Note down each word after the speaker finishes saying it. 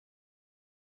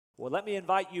Well, let me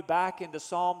invite you back into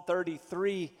Psalm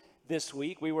 33 this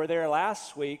week. We were there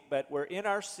last week, but we're in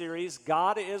our series,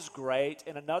 God is Great,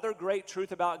 and another great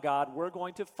truth about God we're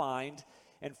going to find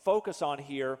and focus on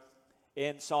here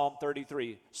in Psalm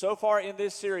 33. So far in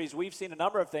this series, we've seen a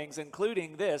number of things,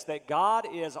 including this, that God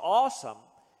is awesome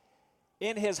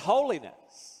in His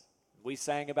holiness. We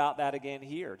sang about that again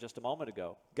here just a moment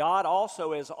ago. God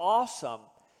also is awesome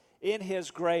in His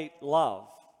great love.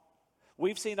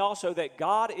 We've seen also that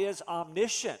God is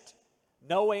omniscient,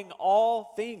 knowing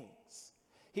all things.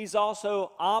 He's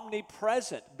also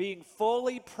omnipresent, being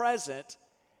fully present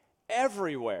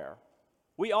everywhere.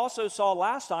 We also saw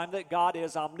last time that God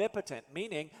is omnipotent,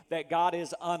 meaning that God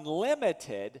is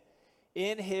unlimited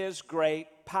in His great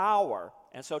power.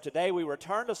 And so today we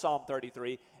return to Psalm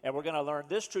 33, and we're going to learn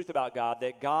this truth about God,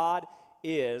 that God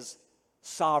is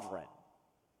sovereign.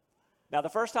 Now, the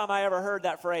first time I ever heard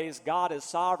that phrase, God is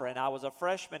sovereign, I was a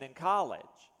freshman in college.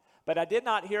 But I did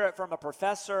not hear it from a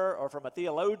professor or from a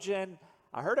theologian.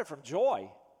 I heard it from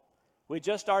Joy. We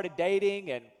just started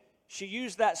dating, and she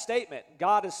used that statement,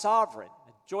 God is sovereign.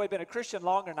 Joy had been a Christian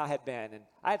longer than I had been, and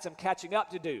I had some catching up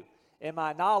to do in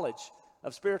my knowledge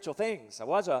of spiritual things. I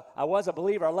was a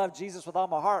believer. I loved Jesus with all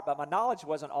my heart, but my knowledge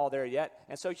wasn't all there yet.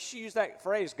 And so she used that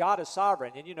phrase, God is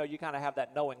sovereign. And you kind of have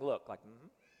that knowing look, like,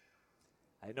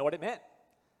 I didn't know what it meant.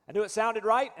 I knew it sounded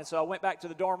right, and so I went back to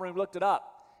the dorm room, looked it up.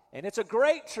 And it's a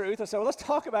great truth, and so let's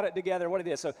talk about it together, what it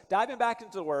is. So diving back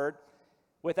into the Word,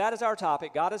 with that as our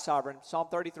topic, God is sovereign, Psalm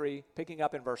 33, picking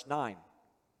up in verse 9.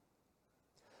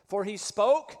 For He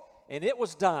spoke, and it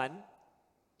was done.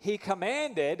 He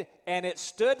commanded, and it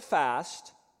stood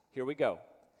fast. Here we go.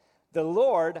 The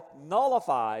Lord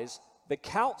nullifies the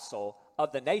counsel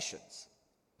of the nations.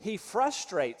 He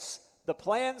frustrates the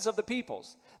plans of the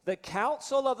peoples. The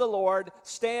counsel of the Lord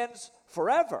stands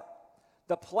forever.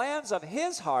 The plans of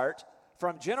His heart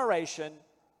from generation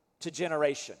to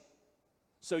generation.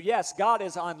 So yes, God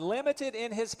is unlimited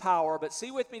in His power, but see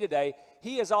with me today,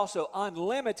 He is also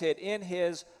unlimited in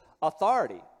His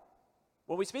authority.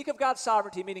 When we speak of God's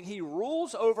sovereignty, meaning He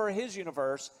rules over His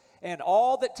universe and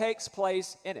all that takes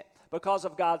place in it. Because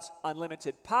of God's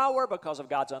unlimited power, because of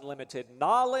God's unlimited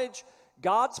knowledge,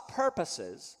 God's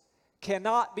purposes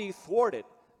cannot be thwarted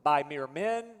by mere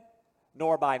men,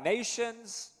 nor by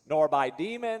nations, nor by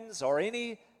demons, or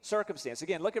any circumstance.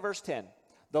 Again, look at verse 10.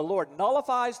 The Lord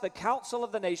nullifies the counsel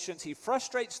of the nations. He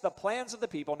frustrates the plans of the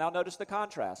people. Now notice the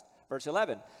contrast. Verse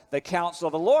 11. The counsel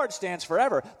of the Lord stands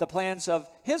forever. The plans of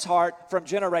His heart from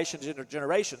generation to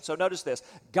generation. So notice this.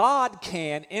 God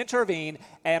can intervene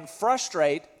and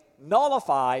frustrate,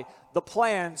 nullify the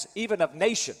plans even of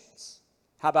nations.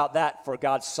 How about that for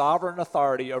God's sovereign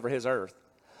authority over His earth?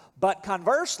 But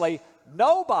conversely,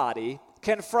 nobody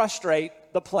can frustrate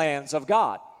the plans of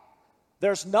God.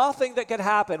 There's nothing that could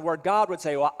happen where God would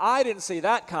say, well, I didn't see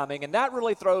that coming, and that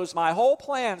really throws my whole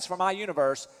plans for my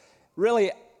universe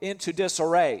really into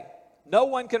disarray. No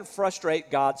one can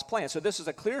frustrate God's plan. So this is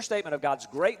a clear statement of God's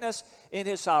greatness in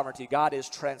His sovereignty. God is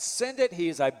transcendent. He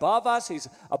is above us. He's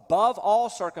above all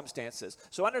circumstances.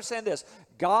 So understand this.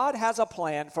 God has a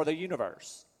plan for the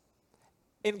universe,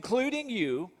 including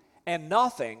you, and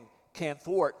nothing can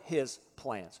thwart His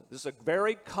plans. This is a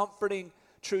very comforting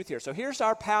truth here. So here's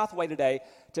our pathway today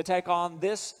to take on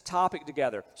this topic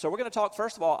together. So we're going to talk,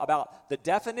 first of all, about the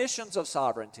definitions of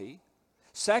sovereignty.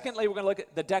 Secondly, we're going to look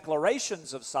at the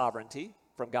declarations of sovereignty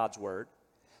from God's Word.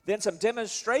 Then some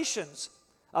demonstrations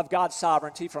of God's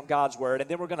sovereignty from God's Word. And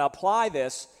then we're going to apply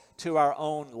this to our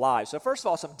own lives. So first of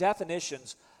all, some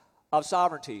definitions of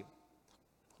sovereignty.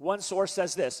 One source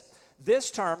says this. This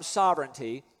term,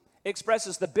 sovereignty,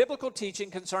 expresses the biblical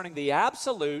teaching concerning the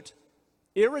absolute,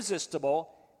 irresistible,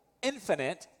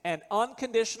 infinite, and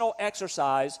unconditional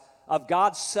exercise of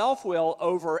God's self-will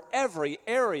over every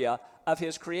area of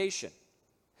His creation.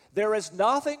 There is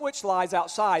nothing which lies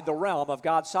outside the realm of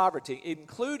God's sovereignty,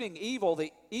 including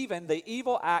even the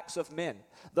evil acts of men.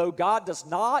 Though God does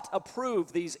not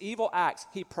approve these evil acts,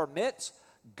 He permits,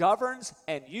 governs,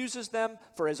 and uses them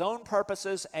for His own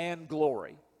purposes and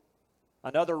glory.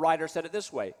 Another writer said it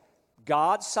this way.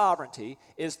 God's sovereignty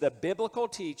is the biblical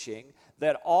teaching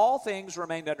that all things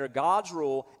remain under God's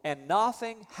rule and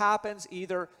nothing happens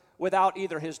without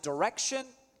either His direction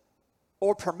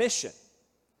or permission.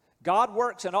 God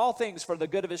works in all things for the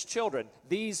good of His children.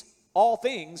 These all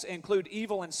things include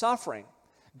evil and suffering.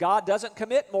 God doesn't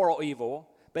commit moral evil,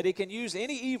 but He can use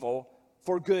any evil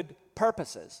for good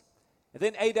purposes. And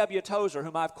then A.W. Tozer,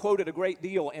 whom I've quoted a great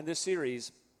deal in this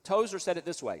series, Tozer said it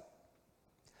this way.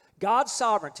 God's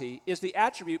sovereignty is the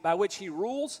attribute by which He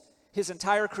rules His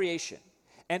entire creation.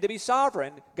 And to be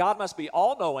sovereign, God must be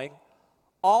all-knowing,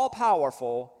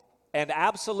 all-powerful, and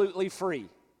absolutely free.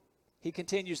 He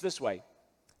continues this way.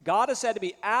 God is said to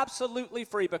be absolutely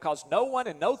free because no one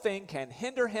and no thing can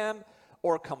hinder him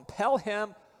or compel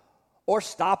him or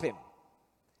stop him.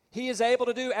 He is able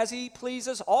to do as he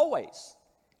pleases always,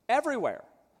 everywhere,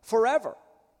 forever.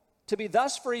 To be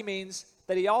thus free means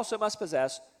that he also must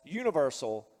possess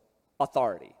universal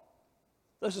authority.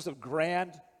 Those are some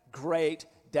grand, great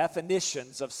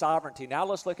definitions of sovereignty. Now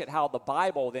let's look at how the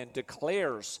Bible then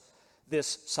declares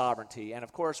this sovereignty. And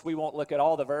of course, we won't look at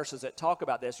all the verses that talk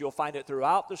about this. You'll find it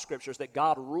throughout the scriptures that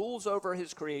God rules over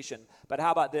his creation. But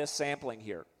how about this sampling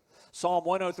here? Psalm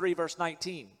 103, verse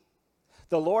 19.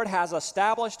 The Lord has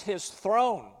established his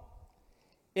throne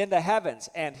in the heavens,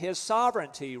 and his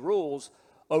sovereignty rules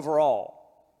over all.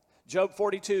 Job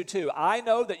 42:2. I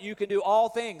know that you can do all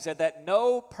things, and that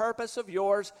no purpose of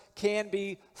yours can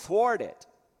be thwarted.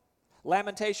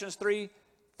 Lamentations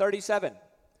 3:37.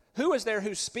 Who is there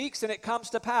who speaks and it comes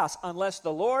to pass unless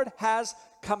the Lord has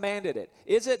commanded it?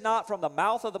 Is it not from the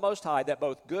mouth of the Most High that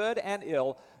both good and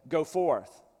ill go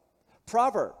forth?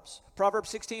 Proverbs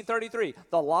 16:33.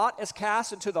 The lot is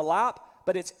cast into the lap,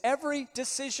 but its every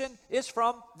decision is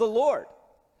from the Lord.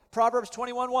 Proverbs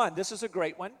 21:1. This is a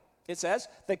great one. It says,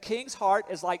 the king's heart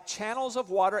is like channels of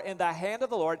water in the hand of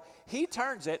the Lord. He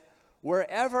turns it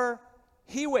wherever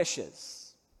he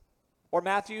wishes. Or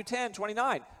Matthew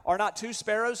 10:29. Are not two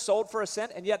sparrows sold for a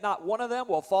cent, and yet not one of them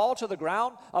will fall to the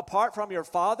ground apart from your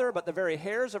Father, but the very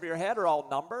hairs of your head are all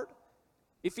numbered?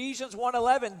 Ephesians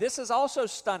 1:11. This is also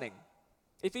stunning.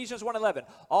 Ephesians 1:11.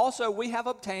 Also we have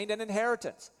obtained an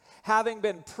inheritance, having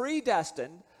been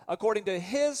predestined according to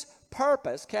his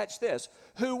purpose, catch this,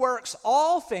 who works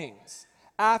all things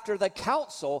after the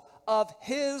counsel of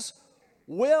his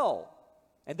will.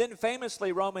 And then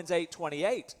famously Romans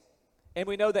 8:28. And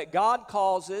we know that God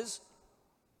causes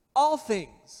all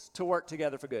things to work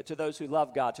together for good, to those who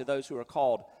love God, to those who are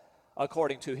called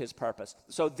according to his purpose.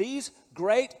 So these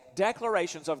great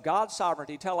declarations of God's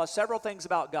sovereignty tell us several things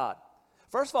about God.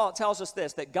 First of all, it tells us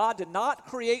this, that God did not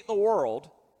create the world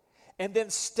and then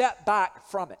step back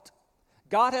from it.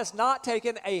 God has not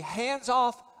taken a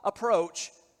hands-off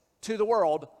approach to the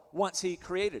world once he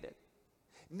created it.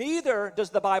 Neither does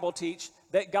the Bible teach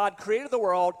that God created the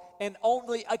world and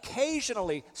only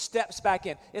occasionally steps back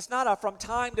in. It's not a from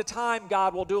time to time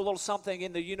God will do a little something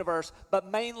in the universe, but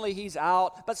mainly he's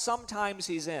out, but sometimes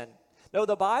he's in. No,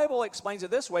 the Bible explains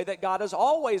it this way, that God is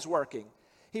always working.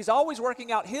 He's always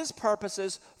working out his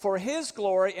purposes for his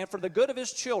glory and for the good of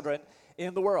his children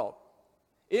in the world.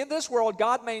 In this world,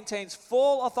 God maintains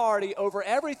full authority over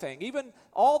everything, even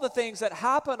all the things that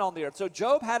happen on the earth. So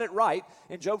Job had it right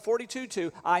in Job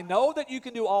 42:2. I know that you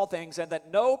can do all things and that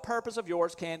no purpose of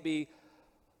yours can be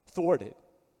thwarted.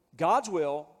 God's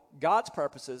will, God's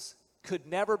purposes could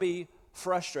never be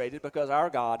frustrated because our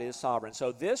God is sovereign.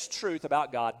 So this truth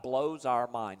about God blows our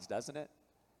minds, doesn't it?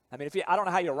 I mean, I don't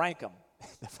know how you rank him.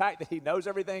 The fact that he knows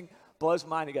everything blows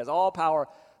my mind. He has all power.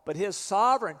 But his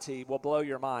sovereignty will blow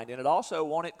your mind. And it also,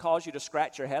 won't it cause you to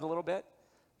scratch your head a little bit?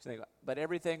 But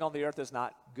everything on the earth is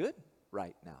not good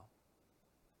right now.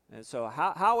 And so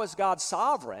how is God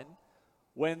sovereign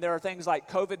when there are things like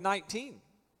COVID-19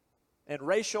 and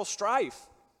racial strife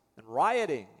and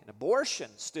rioting and abortion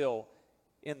still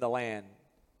in the land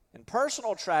and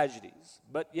personal tragedies?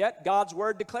 But yet God's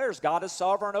word declares God is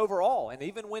sovereign over all. And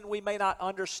even when we may not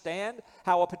understand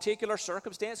how a particular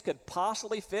circumstance could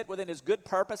possibly fit within his good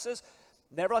purposes,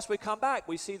 nevertheless we come back.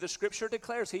 We see the scripture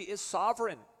declares he is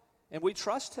sovereign, and we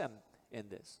trust him in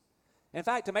this. In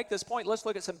fact, to make this point, let's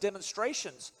look at some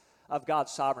demonstrations of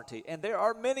God's sovereignty. And there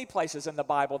are many places in the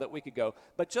Bible that we could go,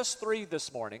 but just 3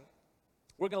 this morning.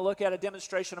 We're going to look at a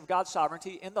demonstration of God's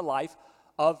sovereignty in the life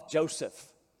of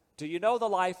Joseph. Do you know the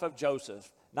life of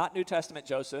Joseph? Not New Testament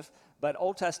Joseph, but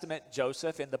Old Testament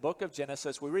Joseph. In the book of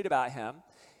Genesis, we read about him.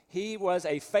 He was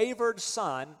a favored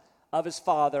son of his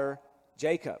father,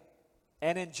 Jacob.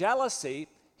 And in jealousy,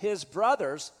 his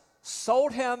brothers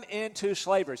sold him into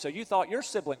slavery. So you thought your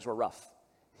siblings were rough.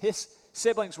 His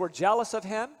siblings were jealous of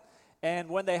him, and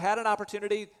when they had an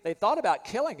opportunity, they thought about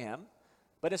killing him.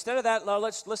 But instead of that,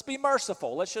 let's be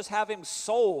merciful. Let's just have him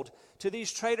sold to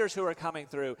these traders who are coming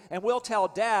through. And we'll tell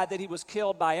Dad that he was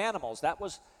killed by animals. That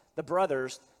was the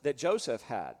brothers that Joseph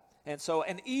had. And so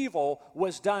an evil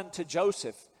was done to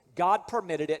Joseph. God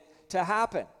permitted it to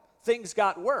happen. Things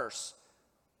got worse.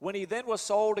 When he then was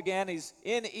sold again, he's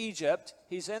in Egypt.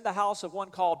 He's in the house of one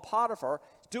called Potiphar,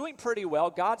 doing pretty well.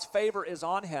 God's favor is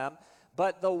on him.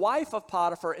 But the wife of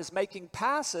Potiphar is making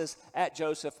passes at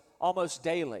Joseph almost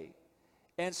daily.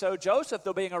 And so Joseph,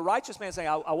 though being a righteous man, saying,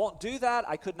 I won't do that.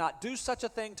 I could not do such a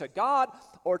thing to God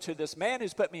or to this man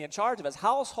who's put me in charge of his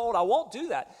household. I won't do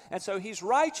that. And so he's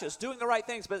righteous, doing the right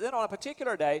things. But then on a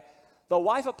particular day, the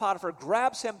wife of Potiphar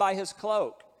grabs him by his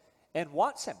cloak and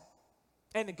wants him.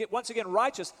 And once again,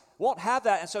 righteous, won't have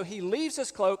that. And so he leaves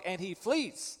his cloak and he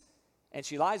flees. And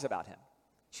she lies about him.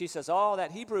 She says, oh,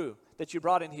 that Hebrew that you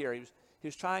brought in here, he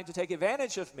was trying to take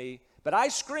advantage of me. But I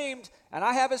screamed, and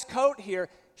I have his coat here.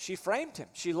 She framed him.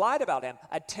 She lied about him.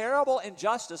 A terrible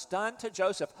injustice done to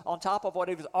Joseph on top of what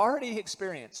he was already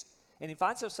experienced. And he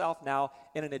finds himself now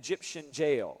in an Egyptian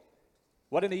jail.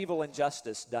 What an evil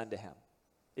injustice done to him.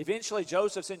 Eventually,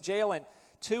 Joseph's in jail, and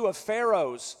two of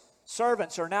Pharaoh's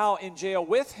servants are now in jail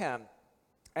with him.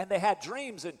 And they had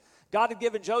dreams, and God had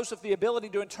given Joseph the ability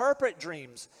to interpret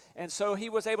dreams. And so he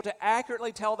was able to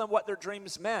accurately tell them what their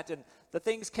dreams meant. And the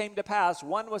things came to pass.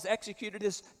 One was executed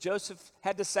as Joseph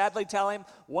had to sadly tell him.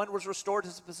 One was restored to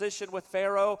his position with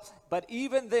Pharaoh. But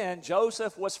even then,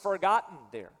 Joseph was forgotten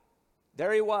there.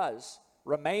 There he was,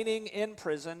 remaining in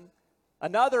prison.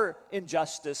 Another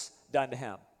injustice done to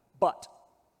him. But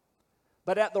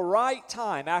at the right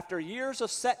time, after years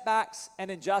of setbacks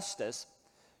and injustice,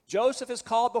 Joseph is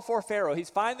called before Pharaoh. He's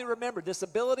finally remembered this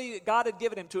ability that God had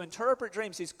given him to interpret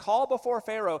dreams. He's called before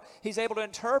Pharaoh. He's able to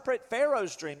interpret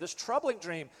Pharaoh's dream, this troubling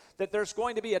dream, that there's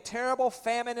going to be a terrible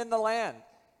famine in the land.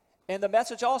 And the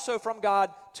message also from God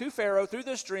to Pharaoh through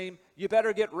this dream, you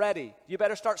better get ready. You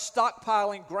better start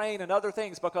stockpiling grain and other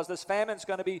things because this famine's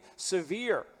going to be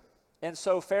severe. And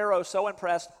so Pharaoh, so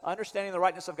impressed, understanding the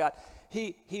rightness of God,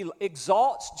 he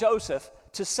exalts Joseph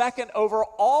to second over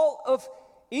all of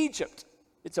Egypt.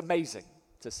 It's amazing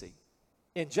to see.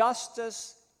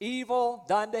 Injustice, evil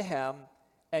done to him,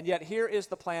 and yet here is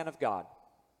the plan of God.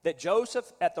 That Joseph,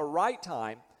 at the right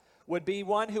time, would be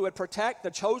one who would protect the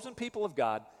chosen people of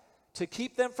God to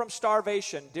keep them from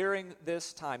starvation during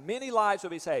this time. Many lives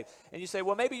would be saved. And you say,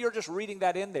 well, maybe you're just reading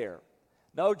that in there.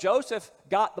 No, Joseph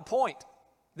got the point.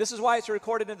 This is why it's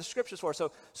recorded in the scriptures for us.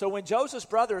 So when Joseph's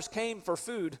brothers came for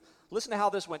food, listen to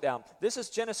how this went down. This is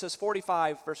Genesis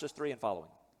 45, verses 3 and following.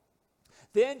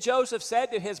 Then Joseph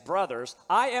said to his brothers,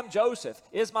 I am Joseph.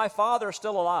 Is my father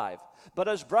still alive? But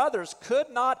his brothers could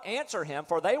not answer him,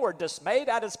 for they were dismayed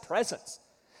at his presence.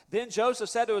 Then Joseph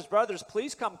said to his brothers,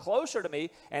 please come closer to me.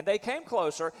 And they came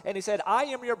closer, and he said, I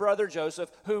am your brother Joseph,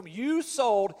 whom you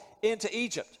sold into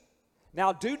Egypt.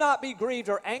 Now do not be grieved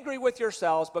or angry with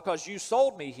yourselves because you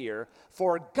sold me here,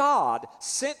 for God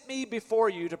sent me before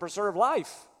you to preserve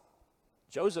life.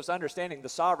 Joseph's understanding the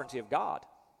sovereignty of God.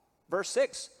 Verse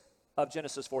 6 of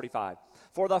Genesis 45.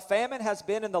 For the famine has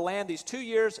been in the land these 2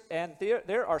 years, and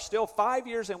there are still 5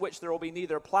 years in which there will be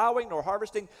neither plowing nor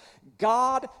harvesting.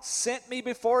 God sent me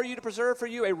before you to preserve for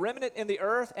you a remnant in the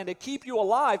earth and to keep you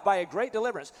alive by a great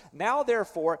deliverance. Now,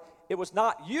 therefore, it was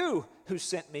not you who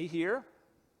sent me here,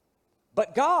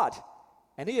 but God.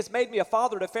 And he has made me a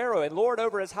father to Pharaoh and lord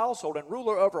over his household and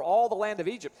ruler over all the land of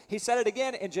Egypt. He said it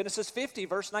again in Genesis 50,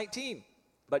 verse 19.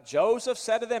 But Joseph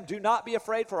said to them, do not be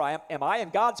afraid, for am I in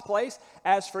God's place?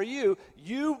 As for you,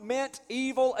 you meant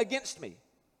evil against me.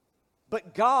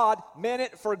 But God meant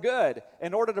it for good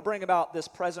in order to bring about this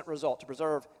present result, to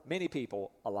preserve many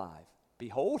people alive.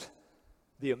 Behold,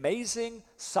 the amazing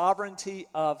sovereignty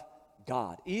of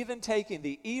God, even taking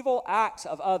the evil acts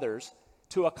of others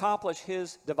to accomplish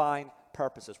his divine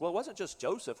purposes. Well, it wasn't just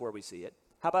Joseph where we see it.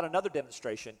 How about another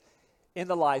demonstration in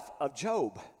the life of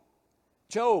Job?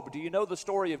 Job, do you know the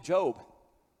story of Job?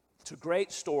 It's a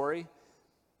great story.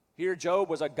 Here Job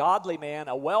was a godly man,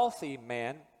 a wealthy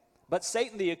man, but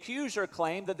Satan the accuser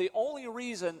claimed that the only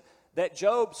reason that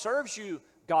Job serves you,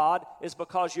 God, is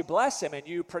because you bless him and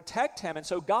you protect him. And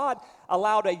so God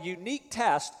allowed a unique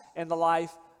test in the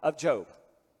life of Job.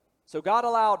 So God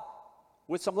allowed,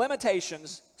 with some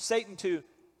limitations, Satan to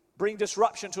bring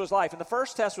disruption to his life. And the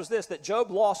first test was this, that Job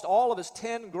lost all of his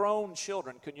 10 grown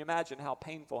children. Can you imagine how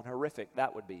painful and horrific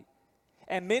that would be?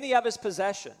 And many of his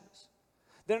possessions.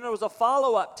 Then there was a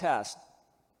follow-up test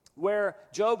where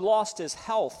Job lost his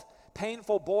health,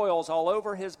 painful boils all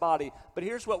over his body. But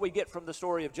here's what we get from the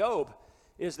story of Job,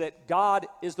 is that God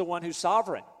is the one who's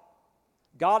sovereign.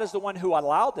 God is the one who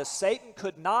allowed this. Satan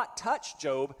could not touch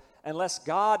Job unless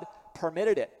God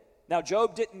permitted it. Now,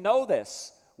 Job didn't know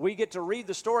this. We get to read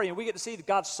the story and we get to see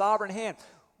God's sovereign hand.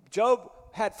 Job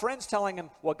had friends telling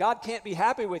him, well, God can't be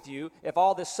happy with you if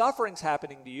all this suffering's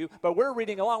happening to you. But we're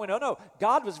reading along. We know, no,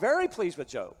 God was very pleased with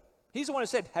Job. He's the one who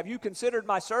said, have you considered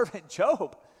my servant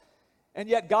Job? And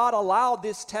yet God allowed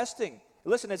this testing.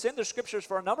 Listen, it's in the scriptures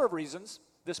for a number of reasons,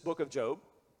 this book of Job.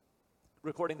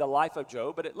 recording the life of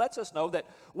Job, but it lets us know that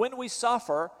when we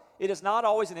suffer, it is not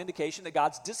always an indication that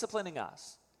God's disciplining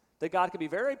us, that God can be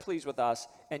very pleased with us,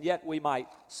 and yet we might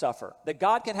suffer, that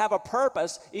God can have a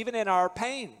purpose even in our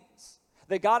pains,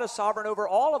 that God is sovereign over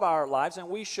all of our lives, and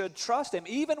we should trust him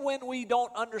even when we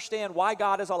don't understand why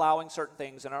God is allowing certain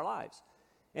things in our lives.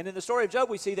 And in the story of Job,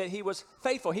 we see that he was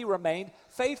faithful. He remained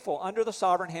faithful under the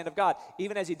sovereign hand of God,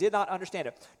 even as he did not understand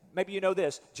it. Maybe you know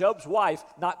this, Job's wife,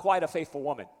 not quite a faithful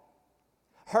woman.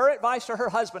 Her advice to her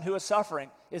husband who is suffering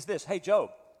is this: hey, Job,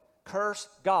 curse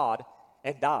God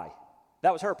and die.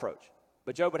 That was her approach.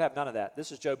 But Job would have none of that.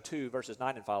 This is Job 2, verses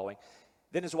 9 and following.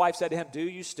 Then his wife said to him, do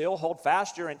you still hold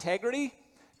fast your integrity?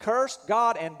 Curse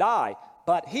God and die.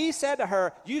 But he said to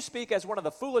her, you speak as one of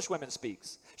the foolish women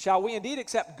speaks. Shall we indeed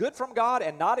accept good from God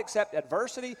and not accept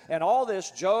adversity? And all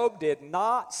this, Job did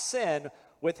not sin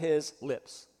with his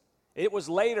lips. It was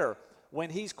later when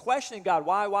he's questioning God,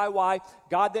 why?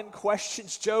 God then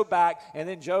questions Job back, and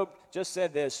then Job just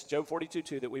said this, Job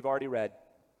 42:2 that we've already read.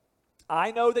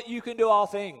 I know that you can do all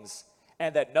things,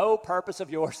 and that no purpose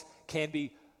of yours can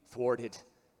be thwarted.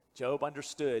 Job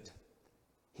understood.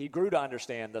 He grew to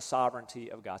understand the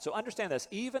sovereignty of God. So understand this,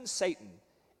 even Satan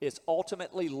is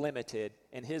ultimately limited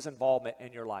in his involvement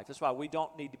in your life. That's why we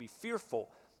don't need to be fearful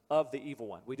of the evil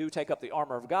one. We do take up the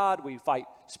armor of God. We fight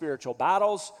spiritual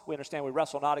battles. We understand we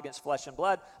wrestle not against flesh and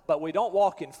blood, but we don't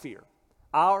walk in fear.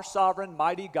 Our sovereign,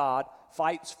 mighty God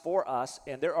fights for us,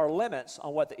 and there are limits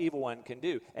on what the evil one can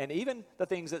do. And even the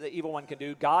things that the evil one can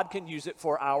do, God can use it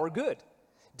for our good.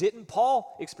 Didn't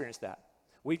Paul experience that?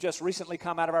 We've just recently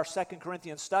come out of our 2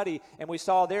 Corinthians study, and we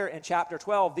saw there in chapter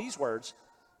 12 these words.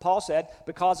 Paul said,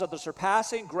 because of the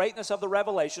surpassing greatness of the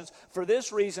revelations, for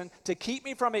this reason, to keep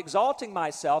me from exalting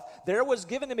myself, there was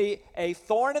given to me a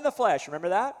thorn in the flesh. Remember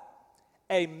that?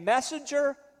 A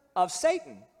messenger of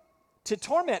Satan to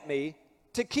torment me,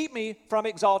 to keep me from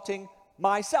exalting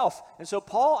myself. And so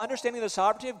Paul, understanding the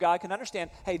sovereignty of God, can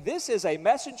understand, hey, this is a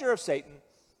messenger of Satan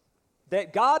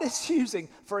that God is using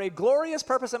for a glorious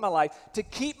purpose in my life to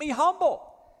keep me humble,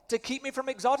 to keep me from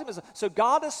exalting myself. So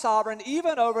God is sovereign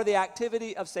even over the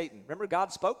activity of Satan. Remember,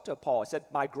 God spoke to Paul. He said,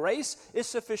 my grace is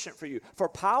sufficient for you, for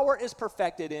power is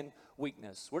perfected in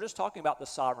weakness. We're just talking about the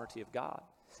sovereignty of God.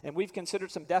 And we've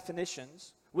considered some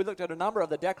definitions. We looked at a number of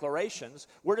the declarations.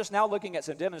 We're just now looking at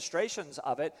some demonstrations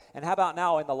of it. And how about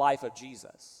now in the life of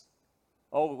Jesus?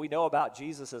 Oh, we know about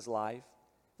Jesus' life,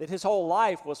 that his whole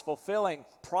life was fulfilling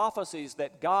prophecies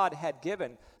that God had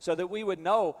given so that we would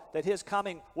know that his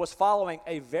coming was following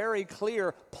a very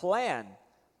clear plan,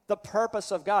 the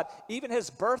purpose of God. Even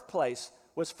his birthplace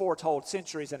was foretold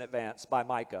centuries in advance by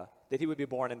Micah, that he would be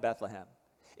born in Bethlehem.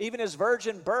 Even his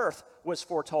virgin birth was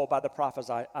foretold by the prophet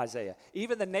Isaiah.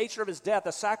 Even the nature of his death,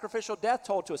 the sacrificial death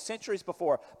told to us centuries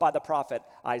before by the prophet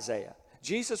Isaiah.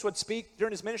 Jesus would speak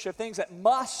during his ministry of things that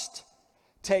must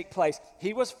take place.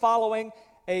 He was following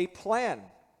a plan.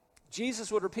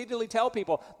 Jesus would repeatedly tell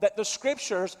people that the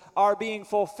scriptures are being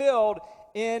fulfilled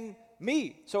in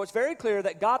me. So it's very clear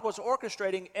that God was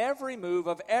orchestrating every move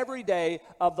of every day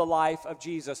of the life of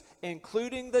Jesus,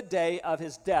 including the day of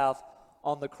his death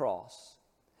on the cross.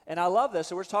 And I love this.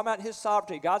 So we're talking about his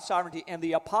sovereignty, God's sovereignty, and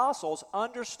the apostles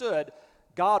understood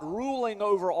God ruling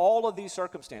over all of these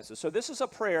circumstances. So this is a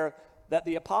prayer that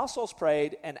the apostles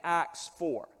prayed in Acts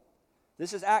 4.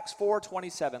 This is Acts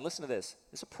 4:27. Listen to this.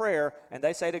 It's a prayer, and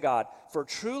they say to God, for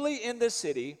truly in this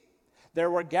city there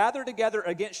were gathered together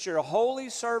against your holy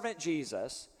servant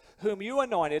Jesus, whom you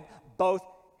anointed both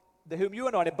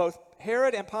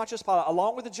Herod and Pontius Pilate,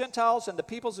 along with the Gentiles and the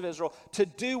peoples of Israel, to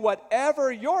do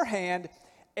whatever your hand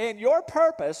and your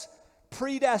purpose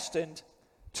predestined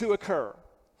to occur.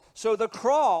 So the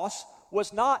cross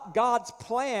was not God's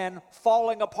plan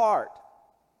falling apart.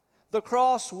 The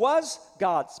cross was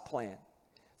God's plan.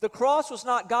 The cross was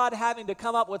not God having to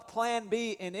come up with plan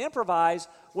B and improvise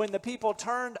when the people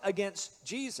turned against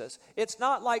Jesus. It's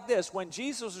not like this. When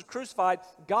Jesus was crucified,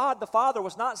 God the Father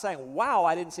was not saying, wow,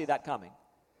 I didn't see that coming.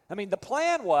 I mean, the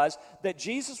plan was that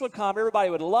Jesus would come, everybody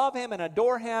would love him and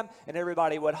adore him, and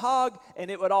everybody would hug,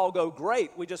 and it would all go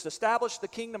great. We just established the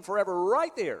kingdom forever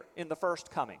right there in the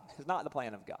first coming. It's not the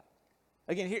plan of God.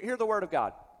 Again, hear the word of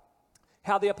God.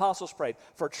 How the apostles prayed.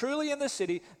 For truly in this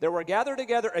city there were gathered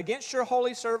together against your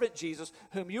holy servant Jesus,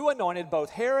 whom you anointed both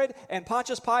Herod and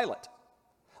Pontius Pilate,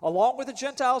 along with the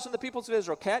Gentiles and the peoples of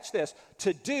Israel, catch this,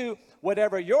 to do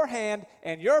whatever your hand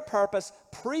and your purpose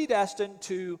predestined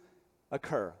to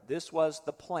occur. This was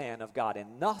the plan of God,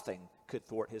 and nothing could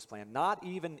thwart his plan, not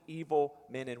even evil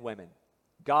men and women.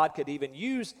 God could even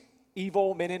use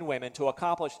evil men and women to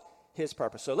accomplish his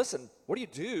purpose. So listen, what do you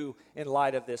do in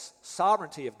light of this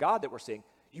sovereignty of God that we're seeing?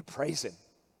 You praise him.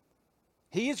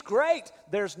 He is great.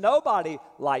 There's nobody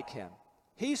like him.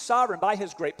 He's sovereign. By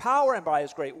his great power and by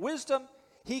his great wisdom,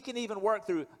 he can even work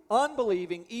through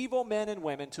unbelieving, evil men and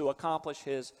women to accomplish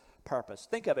his purpose.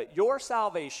 Think of it. Your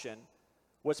salvation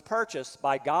was purchased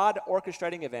by God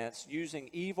orchestrating events using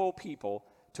evil people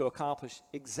to accomplish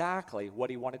exactly what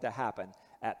he wanted to happen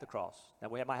at the cross. Now,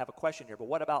 we might have a question here, but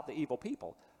what about the evil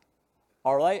people?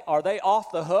 Are they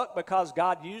off the hook because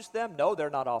God used them? No, they're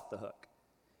not off the hook.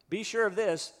 Be sure of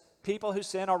this. People who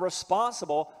sin are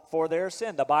responsible for their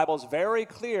sin. The Bible is very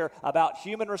clear about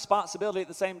human responsibility at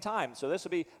the same time. So this will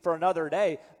be for another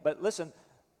day. But listen,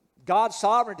 God's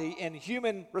sovereignty and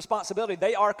human responsibility,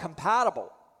 they are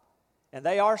compatible. And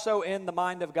they are so in the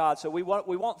mind of God. So we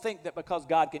won't think that because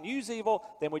God can use evil,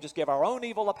 then we just give our own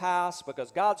evil a pass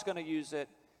because God's going to use it.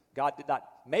 God did not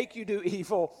make you do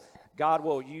evil. God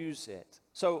will use it.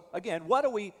 So again, what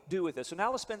do we do with this? So now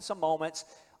let's spend some moments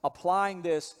applying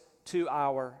this to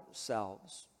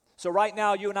ourselves. So right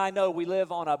now, you and I know we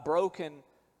live on a broken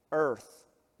earth.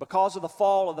 Because of the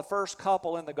fall of the first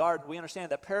couple in the garden, we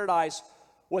understand that paradise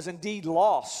was indeed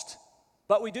lost.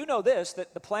 But we do know this,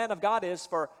 that the plan of God is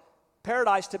for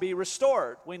paradise to be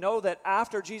restored. We know that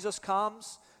after Jesus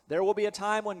comes, there will be a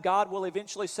time when God will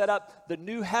eventually set up the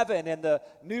new heaven and the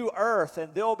new earth,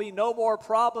 and there will be no more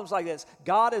problems like this.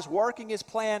 God is working his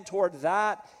plan toward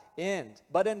that end.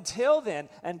 But until then,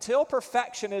 until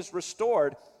perfection is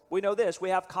restored, we know this, we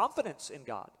have confidence in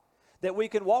God, that we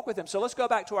can walk with him. So let's go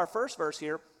back to our first verse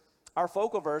here, our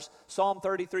focal verse, Psalm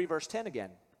 33, verse 10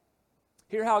 again.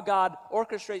 Hear how God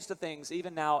orchestrates the things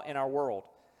even now in our world.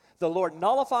 The Lord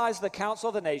nullifies the counsel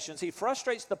of the nations. He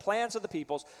frustrates the plans of the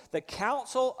peoples. The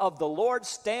counsel of the Lord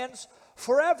stands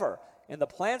forever in the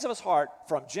plans of his heart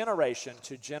from generation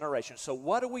to generation. So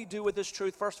what do we do with this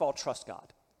truth? First of all, trust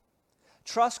God.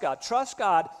 Trust God. Trust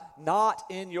God not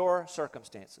in your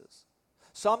circumstances.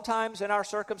 Sometimes in our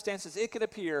circumstances, it can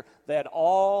appear that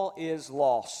all is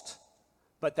lost.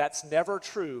 But that's never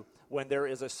true when there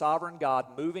is a sovereign God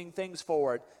moving things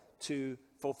forward to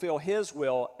fulfill his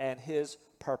will and his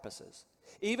purposes.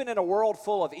 Even in a world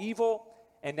full of evil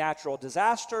and natural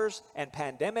disasters and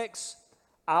pandemics,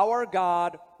 our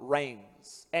God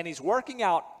reigns. And he's working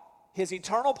out his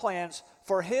eternal plans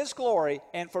for his glory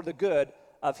and for the good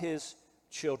of his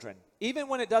children. Even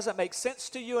when it doesn't make sense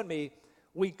to you and me,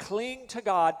 we cling to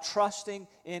God, trusting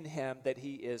in him that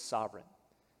he is sovereign.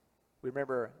 We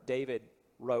remember David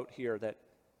wrote here that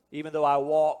even though I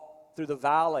walk through the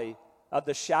valley of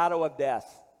the shadow of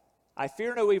death, I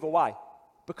fear no evil. Why?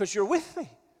 Because you're with me.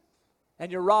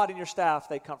 And your rod and your staff,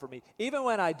 they comfort me. Even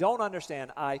when I don't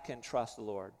understand, I can trust the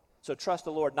Lord. So trust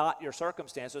the Lord, not your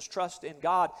circumstances. Trust in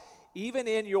God, even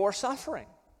in your suffering.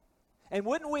 And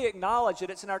wouldn't we acknowledge that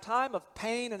it's in our time of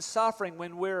pain and suffering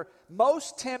when we're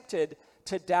most tempted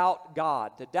to doubt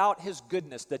God, to doubt his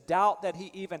goodness, to doubt that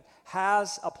he even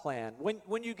has a plan.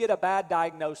 When you get a bad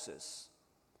diagnosis,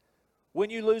 when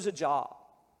you lose a job,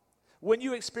 when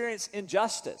you experience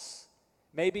injustice,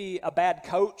 maybe a bad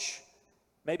coach,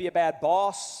 maybe a bad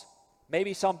boss,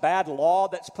 maybe some bad law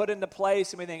that's put into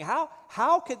place, and we think,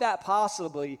 how could that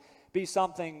possibly be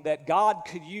something that God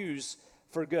could use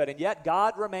for good? And yet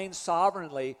God remains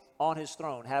sovereignly on his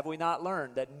throne. Have we not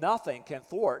learned that nothing can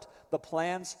thwart the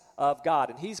plans of God?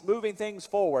 And he's moving things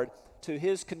forward to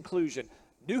his conclusion.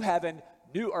 New heaven,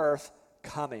 new earth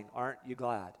coming. Aren't you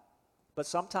glad? But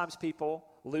sometimes people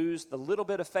lose the little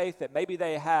bit of faith that maybe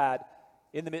they had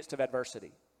in the midst of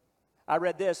adversity. I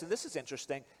read this, and this is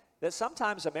interesting, that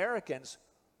sometimes Americans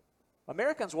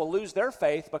will lose their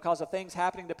faith because of things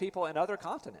happening to people in other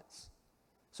continents.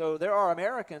 So there are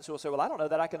Americans who will say, well, I don't know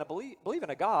that I can believe in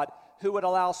a God who would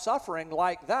allow suffering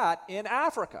like that in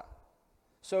Africa.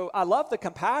 So I love the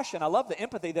compassion, I love the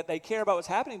empathy that they care about what's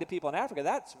happening to people in Africa.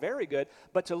 That's very good.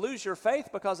 But to lose your faith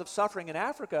because of suffering in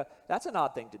Africa, that's an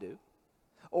odd thing to do.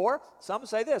 Or some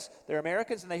say this, they're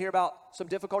Americans and they hear about some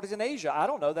difficulties in Asia. I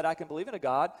don't know that I can believe in a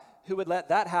God who would let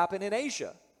that happen in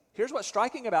Asia. Here's what's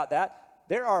striking about that.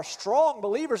 There are strong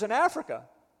believers in Africa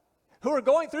who are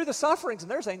going through the sufferings,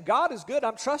 and they're saying, God is good,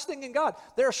 I'm trusting in God.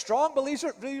 There are strong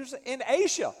believers in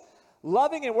Asia,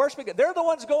 loving and worshiping God. They're the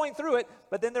ones going through it,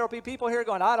 but then there will be people here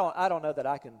going, I don't know that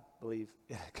I can believe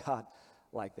in a God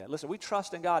like that. Listen, we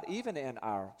trust in God even in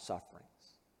our sufferings.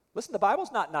 Listen, the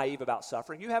Bible's not naive about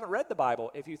suffering. You haven't read the Bible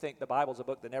if you think the Bible's a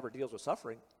book that never deals with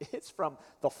suffering. It's from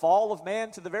the fall of man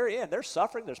to the very end. There's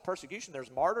suffering, there's persecution, there's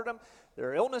martyrdom, there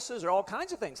are illnesses, there are all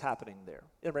kinds of things happening there.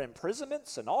 There are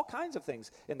imprisonments and all kinds of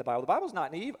things in the Bible. The Bible's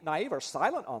not naive or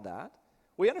silent on that.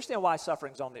 We understand why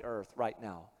suffering's on the earth right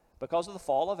now. Because of the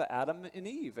fall of Adam and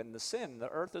Eve and the sin, the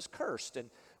earth is cursed. And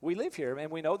we live here,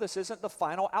 and we know this isn't the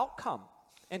final outcome.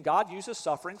 And God uses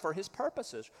suffering for his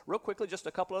purposes. Real quickly, just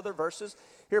a couple other verses.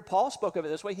 Here, Paul spoke of it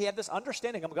this way. He had this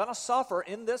understanding, I'm going to suffer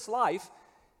in this life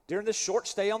during this short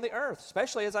stay on the earth,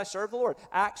 especially as I serve the Lord.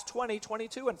 Acts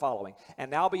 20:22 and following.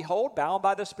 And now behold, bound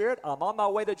by the Spirit, I'm on my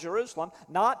way to Jerusalem,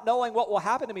 not knowing what will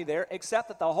happen to me there, except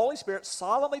that the Holy Spirit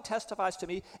solemnly testifies to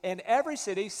me in every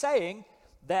city, saying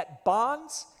that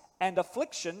bonds and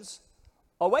afflictions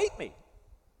await me.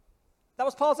 That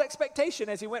was Paul's expectation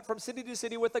as he went from city to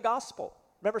city with the gospel.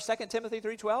 Remember 2 Timothy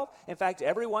 3:12? In fact,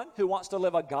 everyone who wants to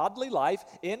live a godly life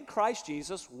in Christ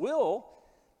Jesus will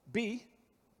be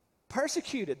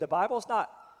persecuted. The Bible's not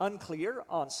unclear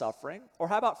on suffering. Or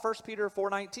how about 1 Peter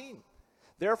 4:19?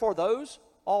 Therefore, those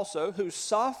also who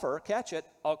suffer, catch it,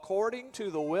 according to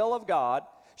the will of God,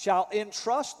 shall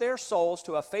entrust their souls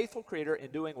to a faithful Creator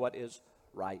in doing what is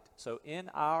right. So in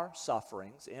our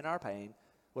sufferings, in our pain,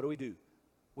 what do?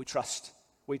 We trust.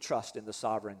 We trust in the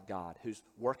sovereign God who's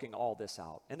working all this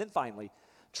out. And then finally,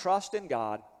 trust in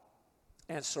God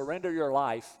and surrender your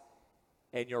life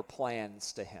and your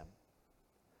plans to him.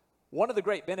 One of the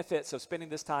great benefits of spending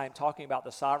this time talking about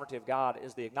the sovereignty of God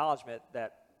is the acknowledgement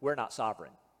that we're not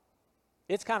sovereign.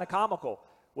 It's kind of comical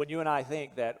when you and I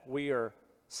think that we are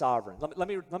sovereign. Let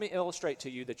me illustrate to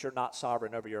you that you're not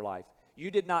sovereign over your life.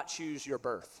 You did not choose your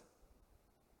birth.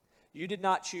 You did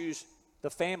not choose the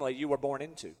family you were born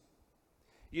into.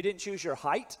 You didn't choose your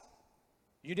height.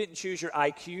 You didn't choose your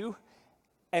IQ,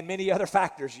 and many other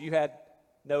factors you had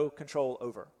no control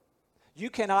over. You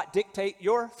cannot dictate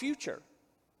your future.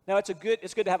 Now, it's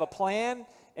good to have a plan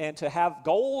and to have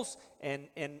goals and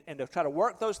to try to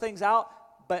work those things out,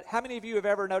 but how many of you have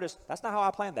ever noticed, that's not how I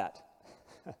planned that?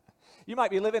 You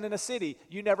might be living in a city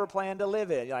you never planned to live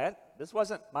in. You're like, this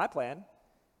wasn't my plan.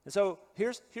 And so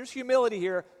here's humility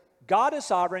here. God is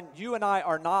sovereign. You and I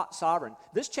are not sovereign.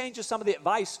 This changes some of the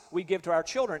advice we give to our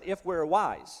children if we're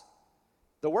wise.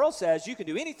 The world says you can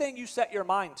do anything you set your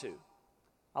mind to.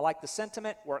 I like the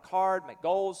sentiment, work hard, make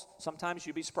goals. Sometimes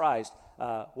you'd be surprised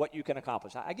what you can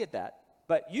accomplish. I get that.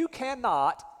 But you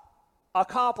cannot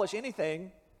accomplish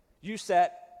anything you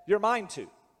set your mind to.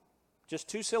 Just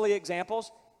two silly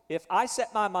examples. If I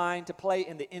set my mind to play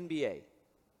in the NBA,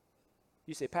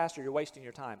 you say, Pastor, you're wasting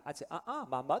your time. I'd say,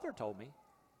 my mother told me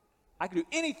I could do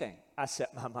anything I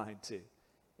set my mind to.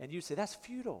 And you say, that's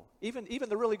futile. Even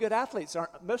the really good athletes,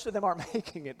 most of them aren't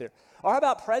making it there. Or how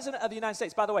about President of the United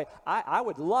States? By the way, I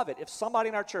would love it if somebody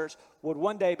in our church would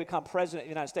one day become President of the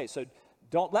United States. So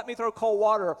don't let me throw cold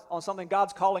water on something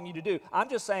God's calling you to do. I'm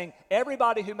just saying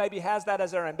everybody who maybe has that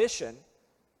as their ambition,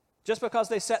 just because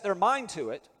they set their mind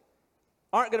to it,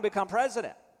 aren't going to become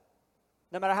president.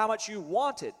 No matter how much you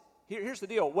want it. Here's the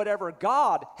deal. Whatever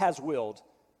God has willed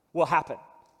will happen.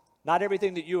 Not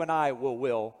everything that you and I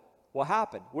will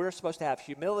happen. We're supposed to have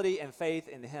humility and faith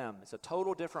in him. It's a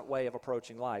total different way of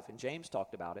approaching life, and James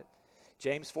talked about it.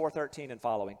 James 4:13 and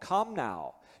following. Come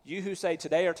now, you who say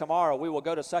today or tomorrow we will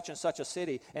go to such and such a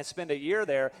city and spend a year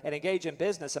there and engage in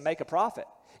business and make a profit.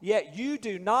 Yet you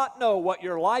do not know what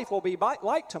your life will be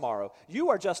like tomorrow. You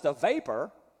are just a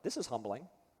vapor. This is humbling.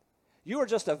 You are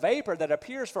just a vapor that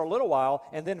appears for a little while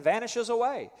and then vanishes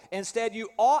away. Instead, you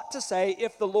ought to say,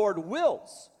 if the Lord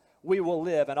wills, we will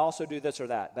live and also do this or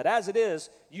that. But as it is,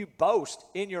 you boast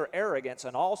in your arrogance,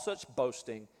 and all such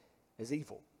boasting is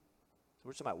evil. So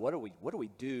we're talking about what do we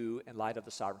do in light of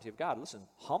the sovereignty of God? Listen,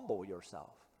 humble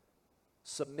yourself.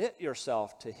 Submit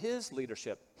yourself to his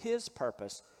leadership, his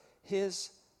purpose,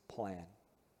 his plan.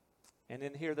 And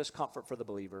then here, this comfort for the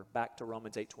believer, back to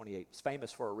Romans 8:28. It's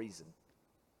famous for a reason.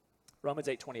 Romans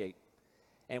 8:28.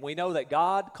 And we know that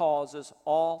God causes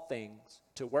all things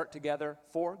to work together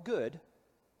for good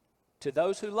to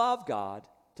those who love God,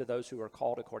 to those who are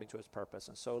called according to his purpose.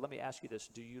 And so let me ask you this.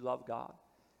 Do you love God?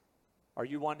 Are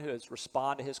you one who has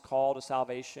responded to his call to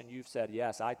salvation? You've said,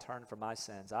 yes, I turn from my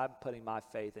sins. I'm putting my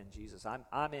faith in Jesus.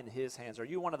 I'm in his hands. Are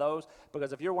you one of those?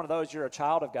 Because if you're one of those, you're a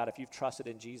child of God if you've trusted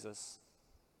in Jesus.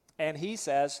 And he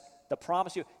says, the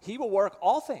promise you, he will work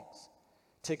all things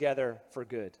together for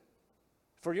good.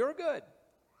 For your good.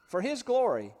 For his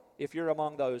glory, if you're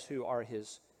among those who are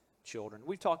his children.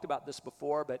 We've talked about this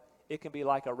before, but it can be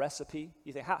like a recipe.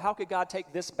 You think, how could God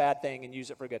take this bad thing and use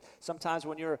it for good? Sometimes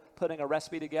when you're putting a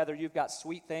recipe together, you've got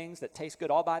sweet things that taste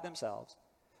good all by themselves.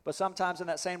 But sometimes in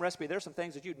that same recipe, there's some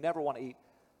things that you'd never want to eat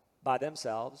by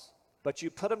themselves. But you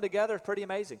put them together, it's pretty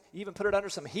amazing. You even put it under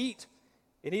some heat.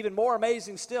 And even more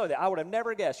amazing still, that I would have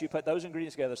never guessed, you put those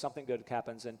ingredients together, something good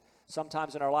happens. And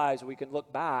sometimes in our lives, we can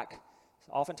look back,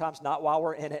 oftentimes not while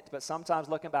we're in it, but sometimes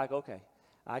looking back, okay,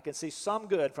 I can see some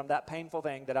good from that painful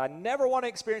thing that I never want to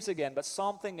experience again, but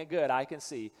something good I can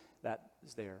see that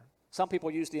is there. Some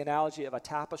people use the analogy of a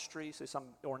tapestry, so some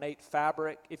ornate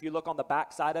fabric. If you look on the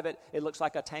back side of it, it looks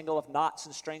like a tangle of knots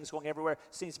and strings going everywhere.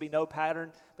 Seems to be no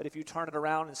pattern, but if you turn it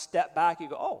around and step back, you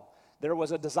go, oh, there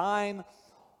was a design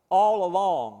all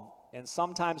along. And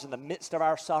sometimes in the midst of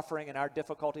our suffering and our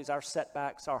difficulties, our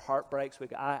setbacks, our heartbreaks, we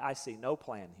go, I see no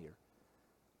plan here.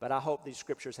 But I hope these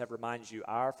scriptures have reminded you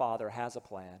our Father has a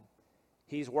plan.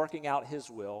 He's working out his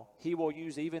will. He will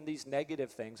use even these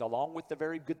negative things along with the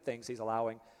very good things he's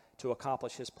allowing to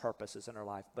accomplish his purposes in our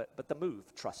life. But the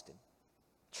move, trust him.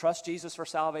 Trust Jesus for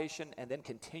salvation and then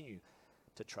continue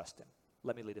to trust him.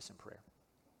 Let me lead us in prayer.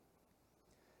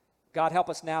 God, help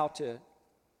us now to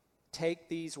take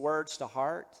these words to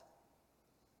heart.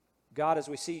 God, as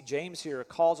we see James here,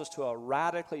 calls us to a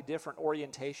radically different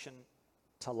orientation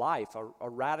to life, a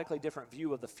radically different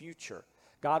view of the future.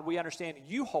 God, we understand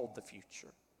you hold the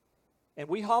future. And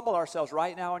we humble ourselves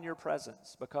right now in your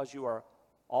presence because you are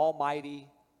almighty,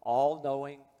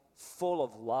 all-knowing, full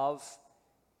of love.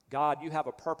 God, you have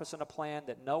a purpose and a plan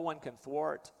that no one can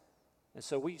thwart. And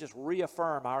so we just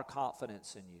reaffirm our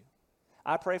confidence in you.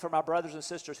 I pray for my brothers and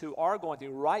sisters who are going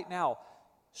through right now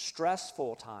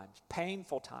stressful times,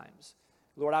 painful times.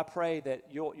 Lord, I pray that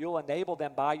you'll enable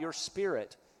them by your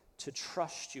Spirit to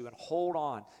trust you and hold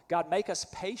on. God, make us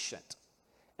patient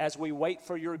as we wait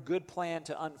for your good plan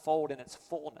to unfold in its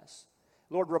fullness.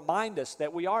 Lord, remind us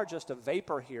that we are just a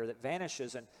vapor here that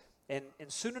vanishes, and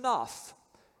soon enough,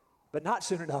 but not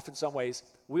soon enough in some ways,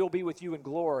 we'll be with you in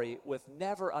glory with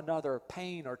never another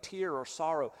pain or tear or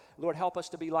sorrow. Lord, help us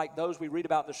to be like those we read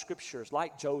about in the scriptures,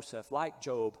 like Joseph, like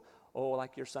Job,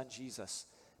 like your son Jesus,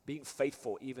 being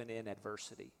faithful even in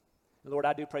adversity. Lord,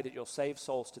 I do pray that you'll save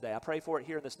souls today. I pray for it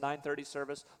here in this 9:30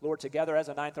 service. Lord, together as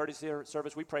a 9:30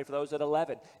 service, we pray for those at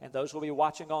 11 and those who will be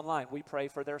watching online. We pray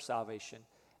for their salvation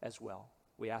as well.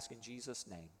 We ask in Jesus'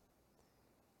 name.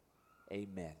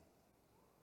 Amen.